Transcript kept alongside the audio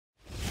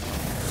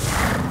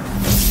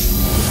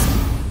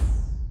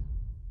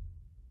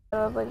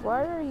I was like,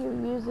 why are you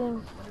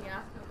using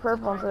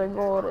purple instead of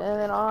gold?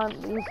 And then on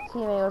his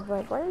teammate was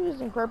like, why are you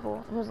using purple?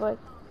 And he was like,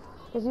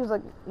 because he was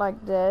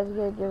like dead. He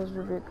had to give his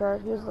reboot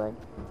card. He was like,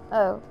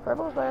 oh,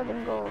 purple's better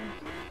than gold.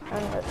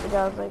 And the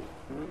guy was like,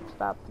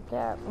 stop the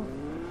cap.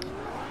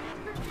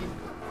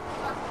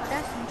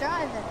 That's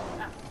driving.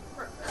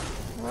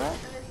 What?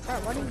 Bro,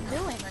 what are you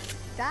doing?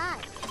 Die.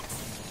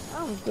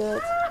 I'm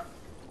good.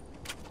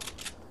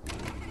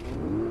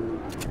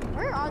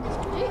 Where are these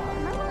kids?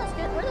 Remember those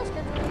kids? Where are those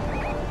kids?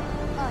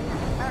 Oh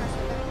yeah, I don't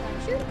see them.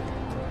 Shoot.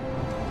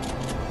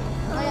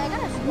 Oh yeah, I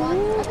got a squad.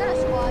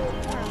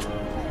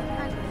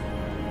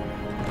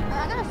 I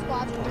got a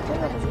squad. I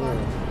got a squad.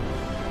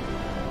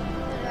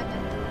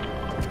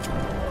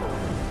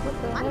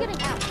 I'm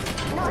getting out.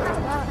 No,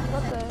 I'm not.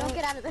 Don't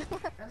get out of there.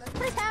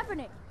 What is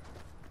happening?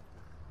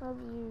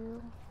 Love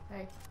you.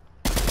 Hey.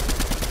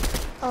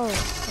 Oh,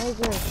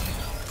 laser.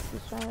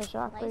 He's trying to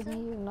shockwave me,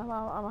 and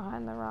I'm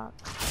behind the rock.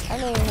 I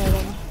didn't even hit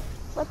him.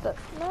 What the?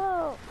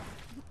 No!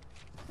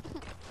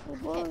 He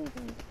bullied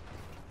me.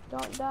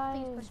 Don't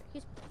die.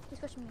 He's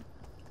pushing me.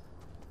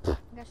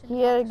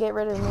 He had to get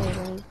rid of me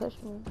when he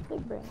pushed me.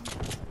 Big brain.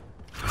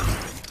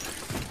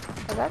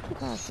 That's actually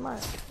kind of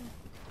smart.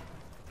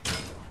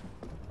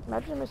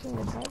 Imagine missing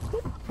the snipe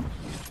kit.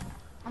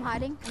 I'm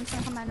hiding. I'm just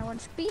gonna come out in one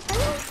speed.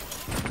 Hello?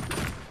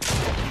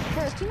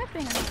 Bro, his teammate's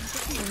being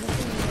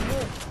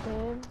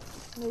annoying.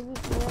 Maybe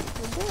she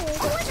actually did. Oh,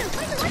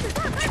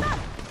 laser, stop.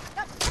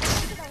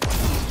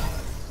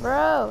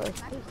 Bro,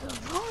 it's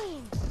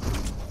annoying.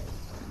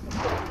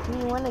 Can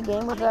you win the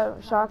game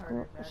without shockwaving me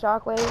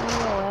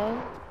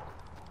away?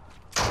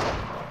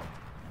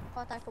 Oh, I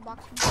thought for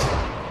boxing.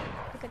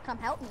 You could come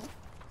help me.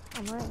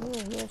 I'm right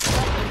here.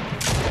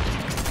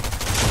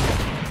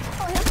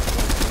 Oh, him.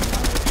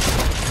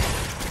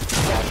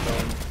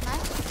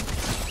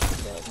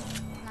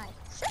 Nice.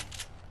 Shit.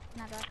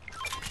 Not bad.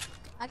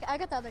 I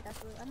got the other guy. I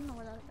don't know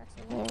where the other guy's.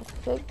 Here,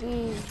 take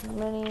these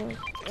minis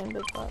and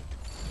big pot.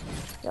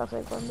 Y'all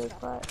take one big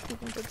pot. You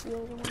can take the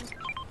other one.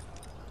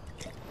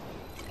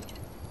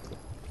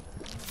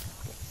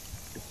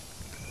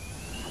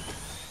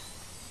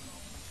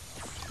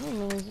 How many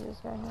minis does this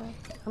guy have?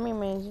 How many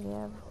minis do you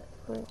have?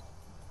 Quick.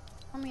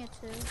 I'm here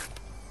too.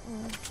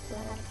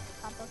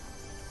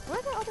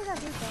 Where the other guys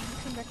go? You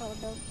can break all the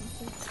builds and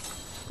see.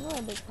 No,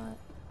 a big pot.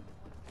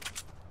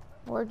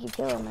 Where'd you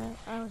kill him at?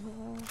 I was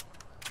here.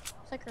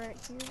 It's like right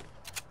here.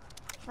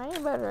 I need a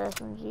better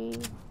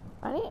SMG.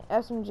 I need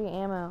SMG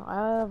ammo. I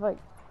don't have like.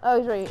 Oh,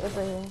 it's right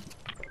here.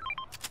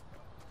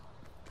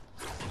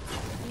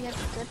 You have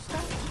good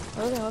stuff? It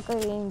doesn't look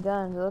like any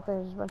guns. It looks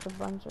like there's a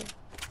bunch of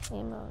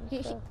ammo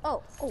and stuff.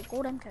 Oh,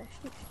 gold MK.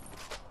 Shoot.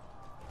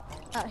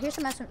 Here's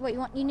some SMG. Wait,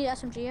 you need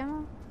SMG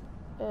ammo?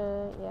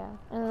 Yeah.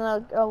 And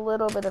then a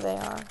little bit of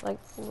AR. Like,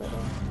 little.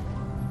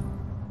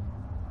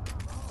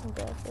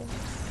 Exactly.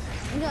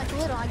 You need like a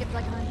little, I get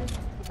like 100.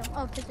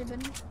 Oh, kids are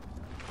good.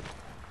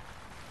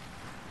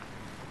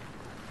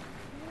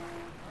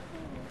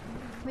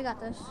 We got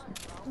this.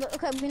 Look,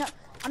 okay,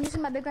 I'm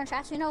using my big gun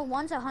chassis. You know,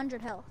 one's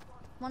 100 health.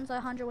 One's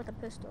 100 with a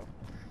pistol.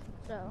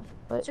 So,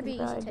 it should be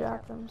easy to take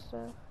out. Them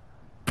stuff.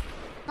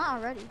 Not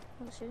already.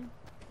 Let's see.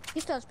 He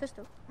still has a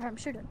pistol. I'm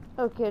shooting.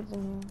 Oh, kids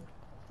in here.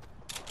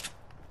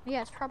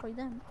 Yeah, it's probably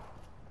them.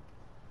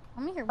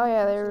 Let me hear. Oh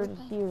yeah, they were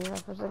here.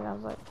 For a second, I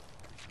was like,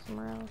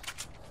 somewhere else.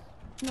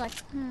 I'm like,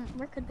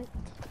 where could they?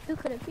 Who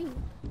could it be?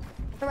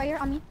 They're right here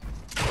on me.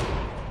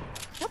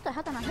 What the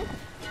hell did I hit?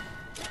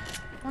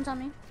 One's on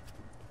me.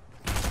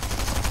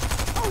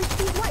 Oh,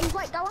 he's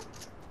white. Got one.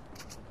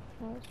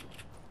 Nice.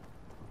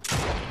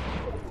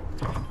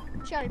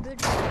 She already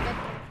booted me.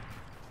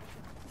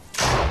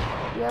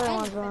 The other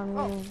one's on me.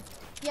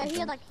 Yeah, he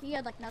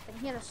had like nothing.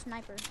 He had a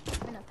sniper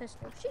and a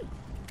pistol. Shoot.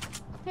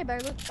 Hey,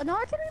 Barry, look.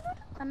 Another kid reboot?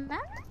 A man?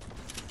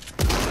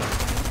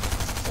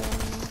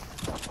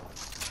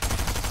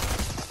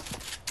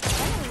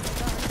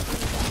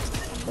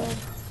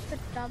 Good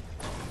job.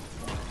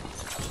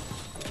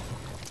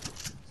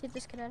 See if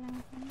this kid had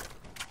anything.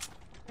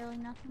 Really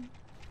nothing.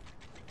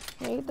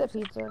 Yeah, eat the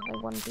pizza,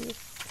 like one piece.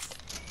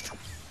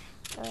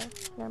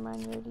 Never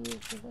mind, you already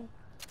used it.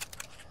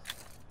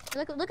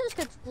 Look at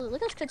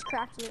this kid's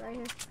cracked loot right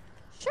here.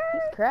 Sure.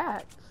 He's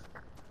cracked.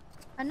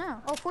 I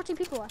know. Oh, 14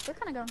 people left. We're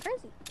kind of going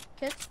crazy,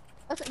 kids.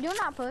 Do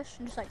not push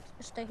and just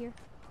stay here.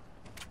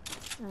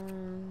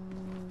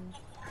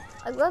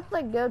 Let's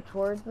like go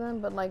towards them,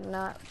 but like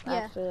not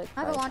actually like.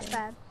 I have a launch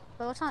pad,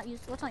 but let's not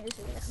use it. Yet,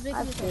 we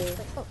can use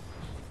it.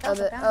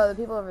 The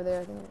people over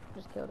there, I think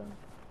just killed him.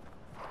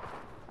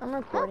 I'm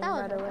recording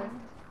right away.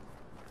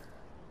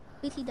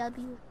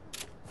 BTW.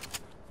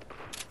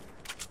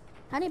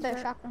 I need better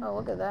shotgun. Oh,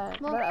 look at that.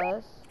 Is that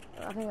us?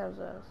 I think that was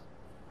us.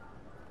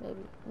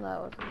 Maybe. No,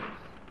 it wasn't us.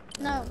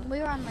 No, we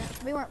were on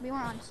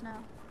on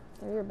snow.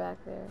 We were back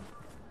there.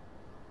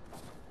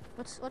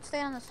 Let's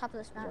stay on the top of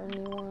this mountain.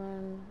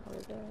 Anyone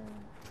over there?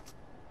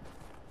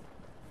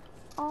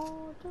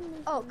 Oh,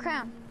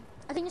 crown.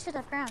 I think you should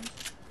have crowns.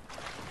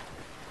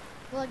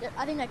 Well,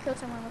 I think I killed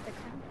someone with a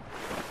crown.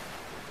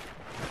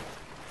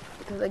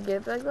 Cause they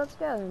get like, let's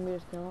go, and we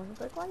just kill him.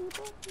 It's like, why are you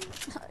doing?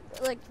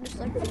 like, just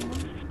like. I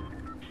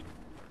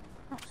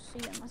don't see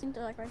him. I think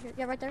they're like right here.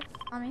 Yeah, right there.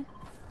 On me.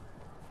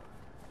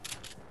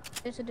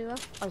 It's a duo.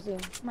 I see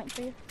him. I'm waiting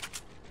for you.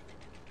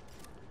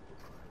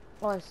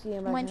 Oh, I see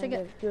him. Waiting to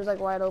get. He was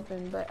like wide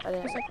open, but I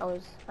didn't. Like...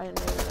 I didn't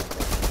know.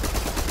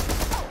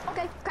 Oh,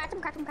 okay. Cracked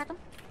him.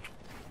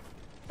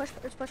 Push.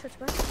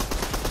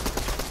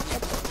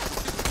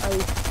 Oh,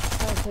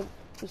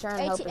 he's trying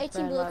to help his 18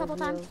 friend blue a out of couple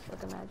heals, times.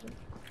 like imagine.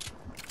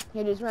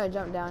 Here, just gonna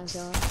jump down and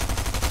kill him.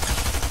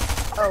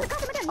 Oh,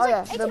 oh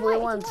yeah, the blue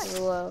white, one's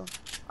below.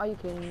 Are you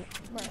kidding me?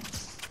 Right.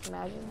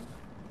 Imagine.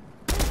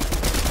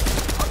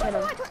 Oh,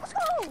 let's go!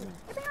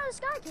 Everything out of the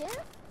sky, kid.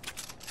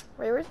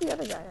 Wait, where's the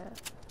other guy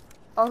at?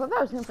 Oh, I thought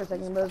that was him for a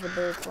second, but it was a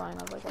bird flying.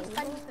 I was like, I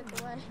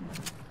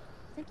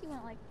think he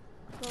went like,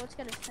 well, let's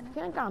get his finish. He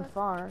hadn't gone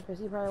far, because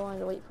he probably wanted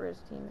to wait for his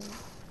teammate.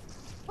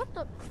 What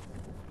the?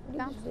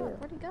 What did he do?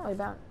 Where'd he go? Oh, he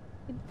bounced.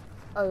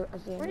 Oh, I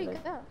see him. Where'd he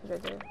go? He's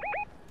right there.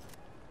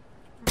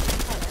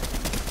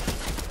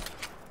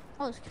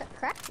 Oh, it's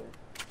cracked you.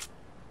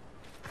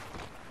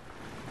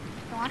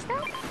 The launch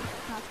pad?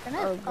 No, it's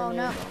grenade. Oh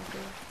no.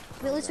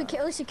 At least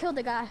we killed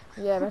the guy.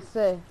 Yeah, that's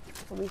it.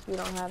 At least we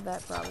don't have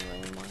that problem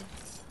anymore.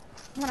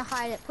 I'm gonna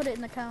hide it. Put it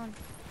in the cone.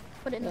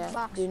 Put it in the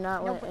box. Do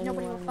not let nobody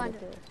anyone will find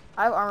get it. this.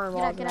 I have armor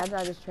walls. Get Imagine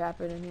I just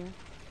trap it in here.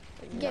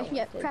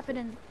 Yeah, trap it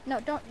in. No,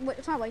 don't.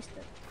 It's not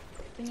wasted.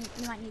 We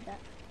might need that.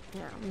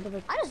 Yeah, I'm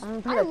gonna I put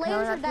a cone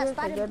lasered that here,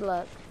 spider. good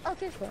luck.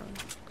 Okay. Okay.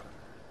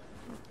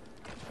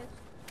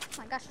 Oh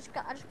my gosh,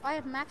 I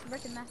have max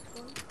brick and max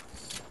gold.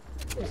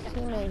 His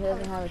teammate, he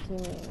doesn't have a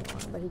teammate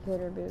anymore, but he could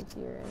reboot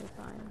here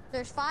anytime.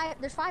 There's five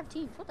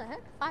teams. What the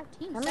heck? 5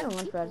 teams. How many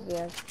launch pads do you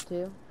have?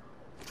 2?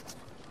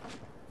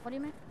 What do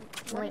you mean?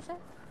 What did you say?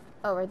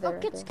 Oh, right there. Oh,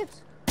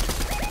 kids.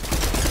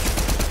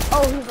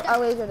 Oh, I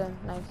lasered him.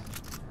 Nice.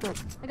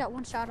 I got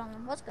 1 shot on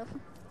him. Let's go.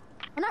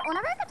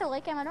 Whenever I get to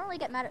late game, I don't really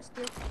get mad at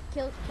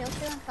kill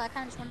stealing, so I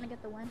kind of just want to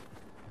get the win.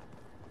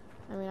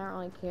 I mean, I don't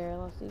really care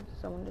unless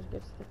someone just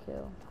gets the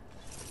kill.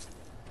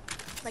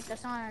 Like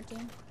that's not on our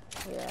team.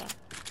 Yeah.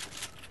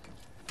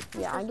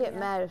 Yeah, I get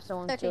mad if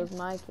someone steals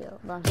my kill.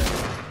 But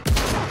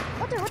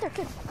What there,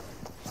 kid? I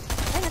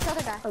think that's the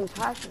other guy. Oh, he's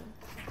hacking.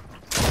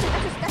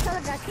 That's the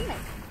other guy's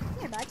teammate. Come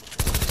here, bud.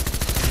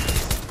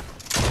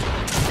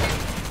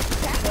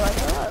 They're like,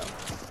 hello.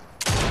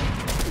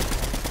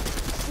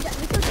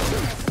 We killed your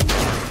teammate.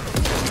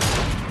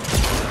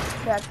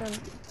 Cracked him.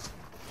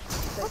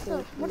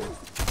 What is this?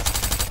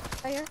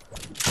 Right here?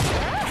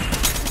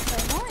 That's so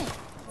annoying.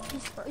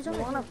 He's do you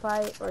want to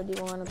fight or do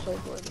you want to play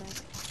Fortnite?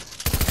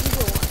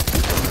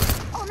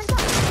 Oh, I'm in top.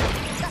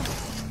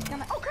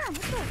 Oh, come on,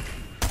 let's go.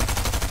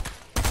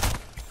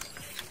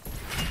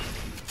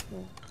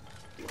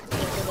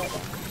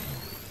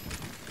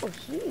 Oh,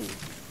 jeez.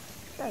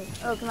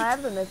 Oh, can I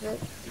have the mythic?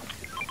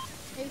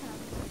 Yeah, you can have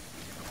it.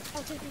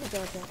 Oh, take it.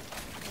 Okay.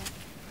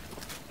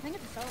 I think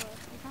it's a solo.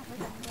 He's not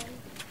with anybody.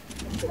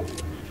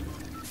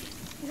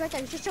 He's right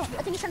there. He's just chilling. I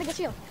think he's trying to get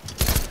shield.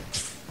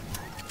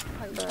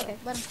 Okay,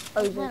 let him.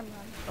 Oh, let him run.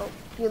 Oh,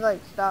 he like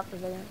stopped for a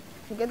second.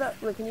 Can you get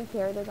that? Wait, can you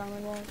carry those armor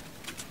walls?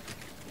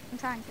 I'm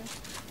trying to. I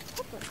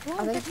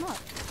think him up.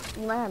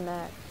 You might have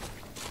max.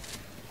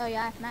 Oh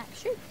yeah, I have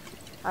max. Shoot.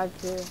 I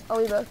have 2. Oh,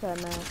 we both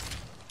have max.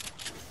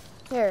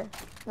 Here.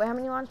 Wait, how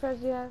many launch pads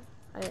do you have?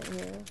 I didn't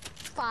hear you.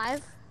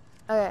 5.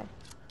 Okay.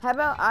 How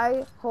about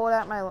I hold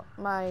out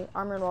my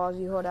armored walls,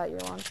 you hold out your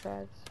launch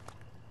pads?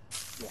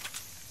 Yeah.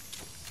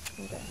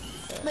 Okay.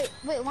 Wait,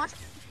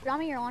 draw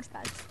me your launch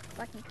pads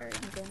so I can carry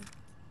them. Okay.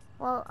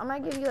 Well, I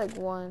might give you like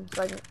 1,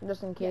 so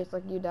just in case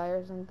like you die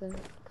or something.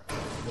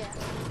 Yeah.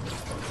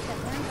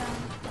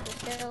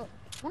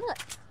 One of the,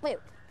 wait,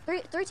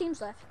 3 teams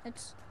left.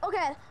 It's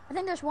okay. I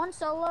think there's 1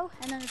 solo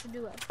and then there's a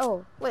duo.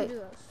 Oh, wait. 2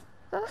 duos.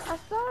 I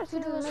thought I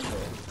seen him mythic.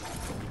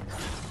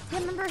 Yeah,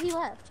 remember he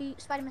left. He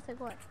Spider Mythic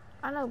what?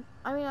 I know.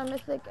 I mean a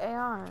mythic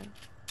AR.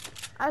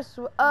 I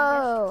swear.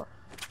 Oh,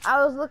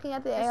 I was looking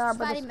at the AR,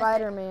 but the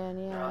Spider-Man.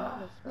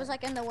 Yeah. It was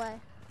like in the way.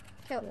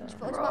 Okay, let's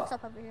box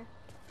up over here.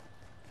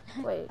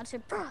 Wait. I'd say,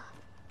 bruh.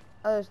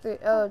 Oh, there's 3.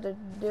 Oh, the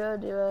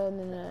duo, and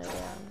then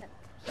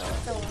yeah.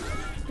 Solo.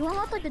 You want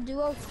to let like the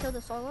duo kill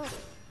the solo?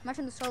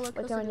 Imagine the solo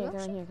kills the duo. Come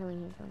in here.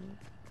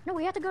 No,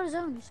 we have to go to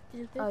zone.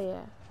 Oh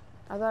yeah.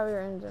 I thought we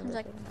were in zone.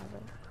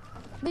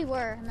 We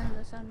were, and then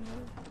the zone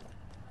moved.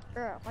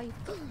 Girl, why you?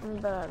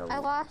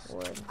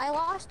 I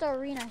lost the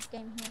arena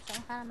game here, so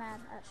I'm kind of mad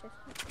at shift.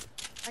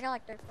 I got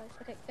like 3rd place.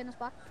 Okay, get in this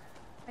box.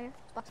 Right here.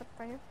 This box up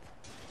right here.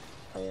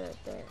 Oh yeah,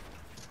 right there.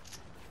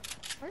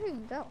 Where do you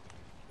even go?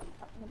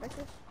 Oh, can you break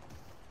this?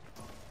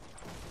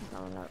 No.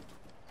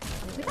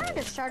 We kind of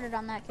just started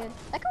on that kid.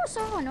 That guy was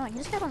so annoying. He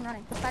just kept on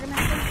running. The Spider-Man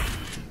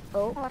kid.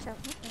 Oh. Watch out.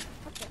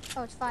 Okay.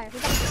 Oh, it's fire.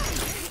 What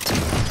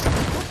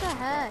the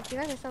heck? You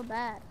guys are so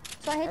bad.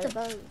 So I hate the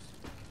bows.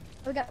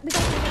 We got.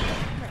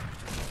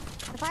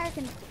 The fire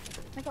can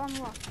make it on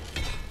the wall.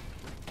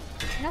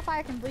 You know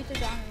fire can breathe through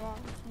the armor wall.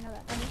 You know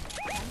that.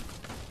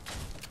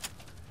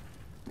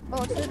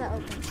 Oh, it's through that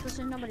open. There's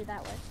nobody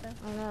that way. So.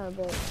 I know,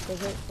 but it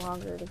takes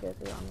longer to get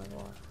the armor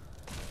wall.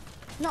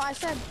 No, I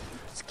said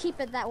just keep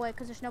it that way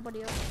because there's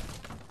nobody else.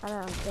 I know,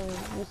 I'm saying,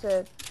 you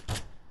said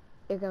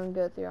it can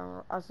go through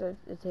armor. I said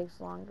it takes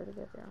longer to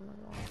get through armor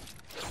wall.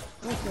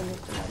 Oh,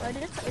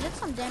 it did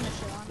some damage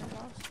to armor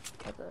walls.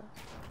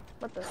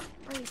 What the?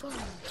 Where are you going?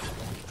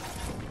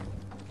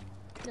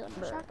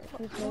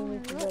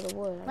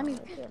 Let me.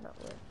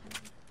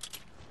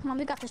 Come on,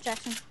 we got this,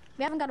 Jackson.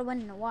 We haven't got a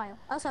win in a while.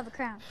 I also have a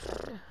crown.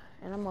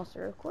 And I'm also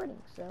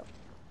recording, so.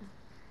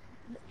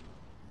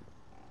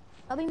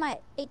 I'll be my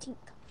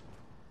 18th.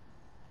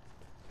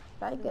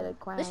 If I get a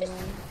crown a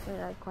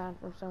crown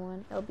from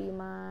someone, it'll be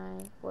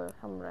my, well,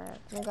 how many I have?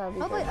 I think I'll be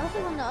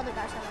hopefully one of the other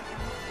guys have a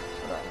crown.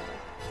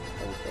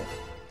 36.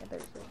 Yeah,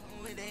 36.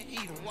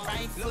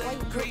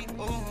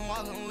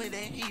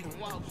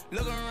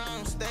 Look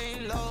around, stay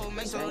low,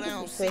 make sure they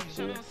don't see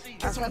you.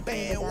 Get some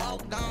bad,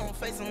 walk down,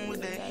 face them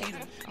with that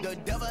heater. The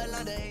devil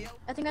under your.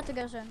 I think I have to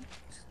go soon.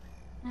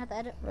 I have to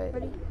edit. Wait.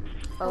 Ready?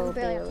 Oh,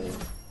 barely.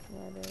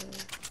 Yeah, barely.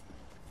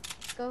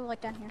 Go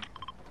like down here.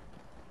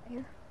 Right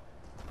here.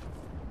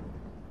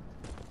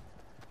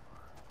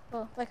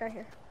 Oh, like right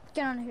here.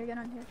 Get on here, get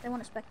on here. They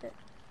won't expect it.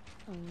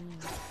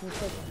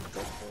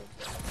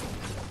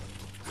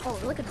 Oh,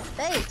 look at the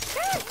face.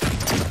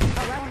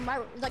 Oh,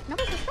 right, like,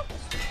 nobody's expecting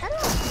this. I don't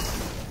know.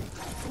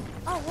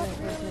 Oh, what,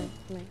 really?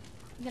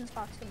 Get in this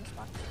box, get in this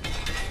box.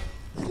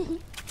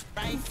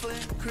 Right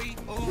foot creep,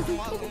 We're in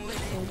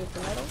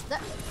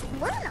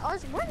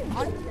audience,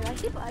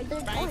 like, people,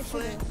 they always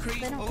shoot us.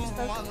 They don't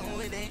expose us.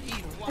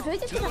 If we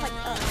just get like,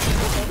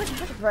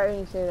 Right when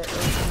you say that.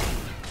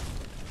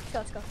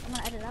 Let's go. I'm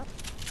gonna edit it out. I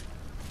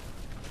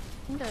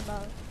think they're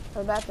about.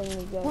 The bad thing is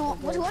getting. Well,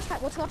 what's the launch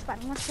pad? What's the launch pad?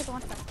 I want to take the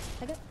launch pad.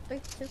 Take it. 3,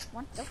 2,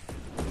 1, go.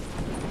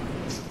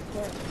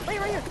 Yeah. Wait,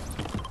 right here.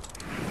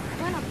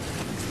 Line up.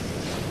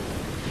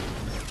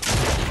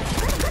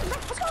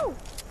 Let's go.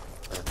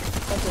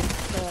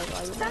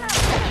 Stand up.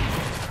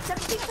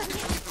 17.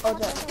 Oh,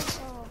 Jack.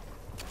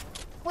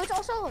 Well, it's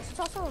all solos.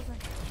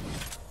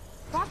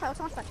 Launch pad. What's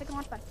the launch pad? Take the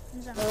launch pad.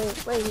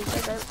 Wait,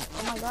 he's like,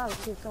 oh my god,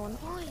 he's so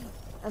annoying.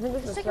 I think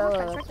it's a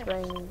solo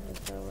spraying the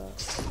solo.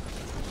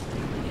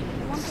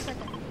 One right there.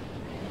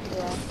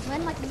 Yeah.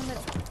 Land like in the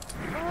middle.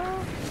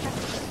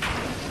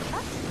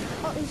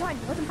 Oh, he's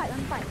hiding. Let him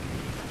fight.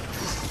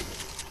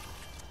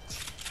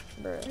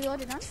 Bruh.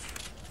 Reload it done.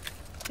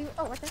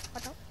 Oh, right there.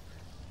 Watch out.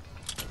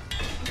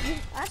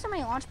 I have so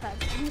many launch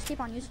pads. You can just keep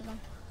on using them.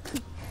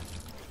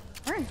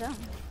 We're in zone.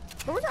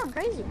 But we're going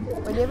crazy.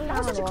 Wait, do you have That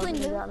was such a clean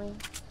you move. got me?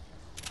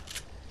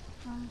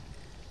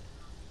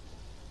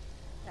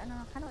 Yeah, no,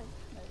 how do I?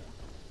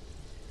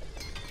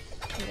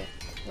 Okay,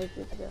 wait for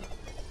it to go.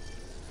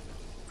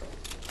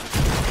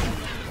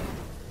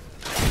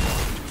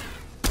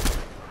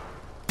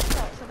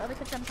 So the other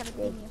kids haven't tried to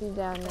beat you. He's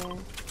down there.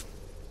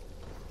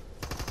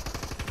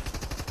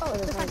 Oh,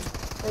 this one.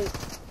 Wait,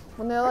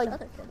 when they're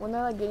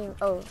like getting,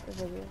 oh, it's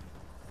right here.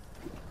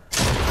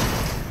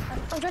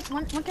 Oh, there's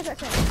one kid right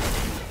there.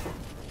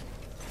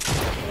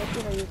 Let's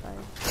see how you find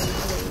the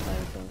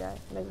same guy.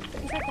 He's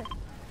right there.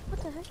 What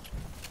the heck?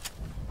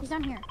 He's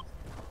down here.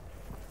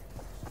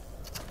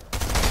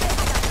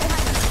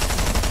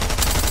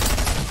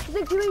 He's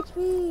like 2 HP,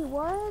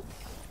 what?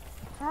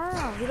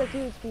 How? He's like 2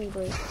 HP,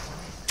 but...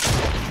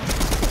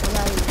 Oh,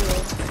 now he's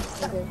here.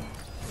 Okay.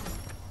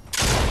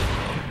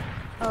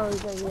 Oh,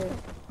 he's right here.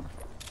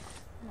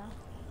 No.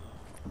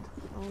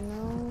 Oh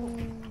no.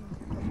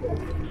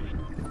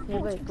 Here,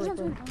 wait. I'm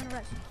gonna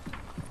rest.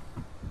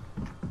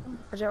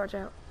 Watch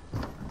out.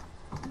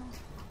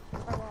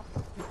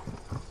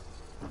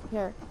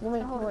 Here,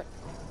 wait.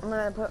 I'm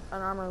gonna put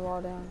an armor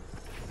wall down.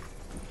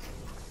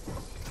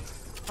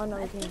 Oh no,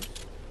 we can't.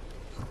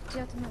 You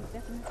have to move.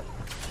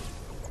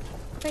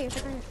 Right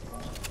here.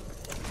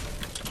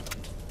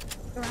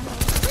 Around.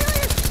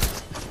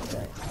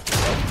 Okay.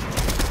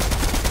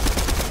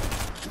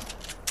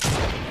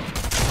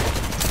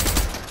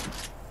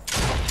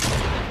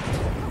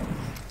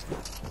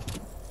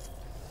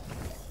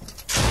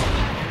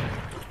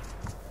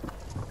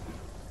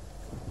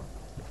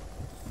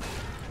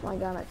 Oh my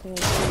god, that team is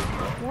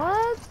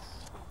what?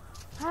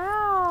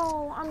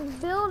 How? I'm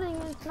building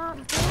and it's not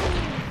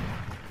building.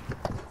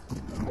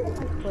 I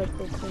quit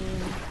this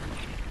game.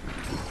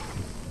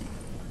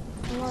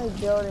 I'm only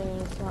building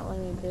and it's not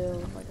letting me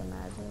build, like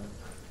imagine.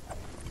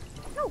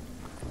 No.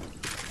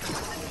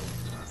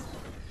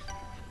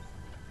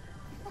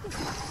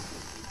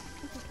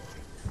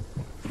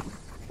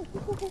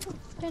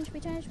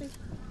 Change me.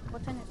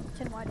 Well,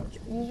 10 wide HP.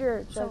 Use your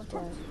So chest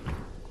plate.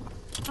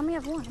 I only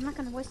have one. I'm not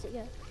gonna waste it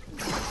yet.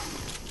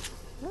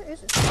 Where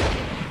is it?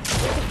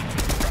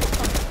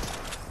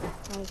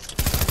 Nice.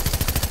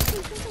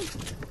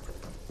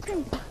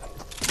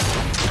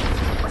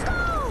 Let's go!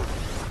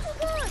 I'm too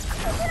good!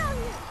 Get out of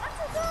here! I'm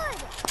too good!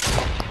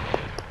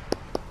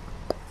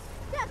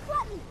 Yeah,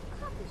 clap me!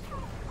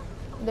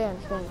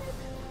 Dance.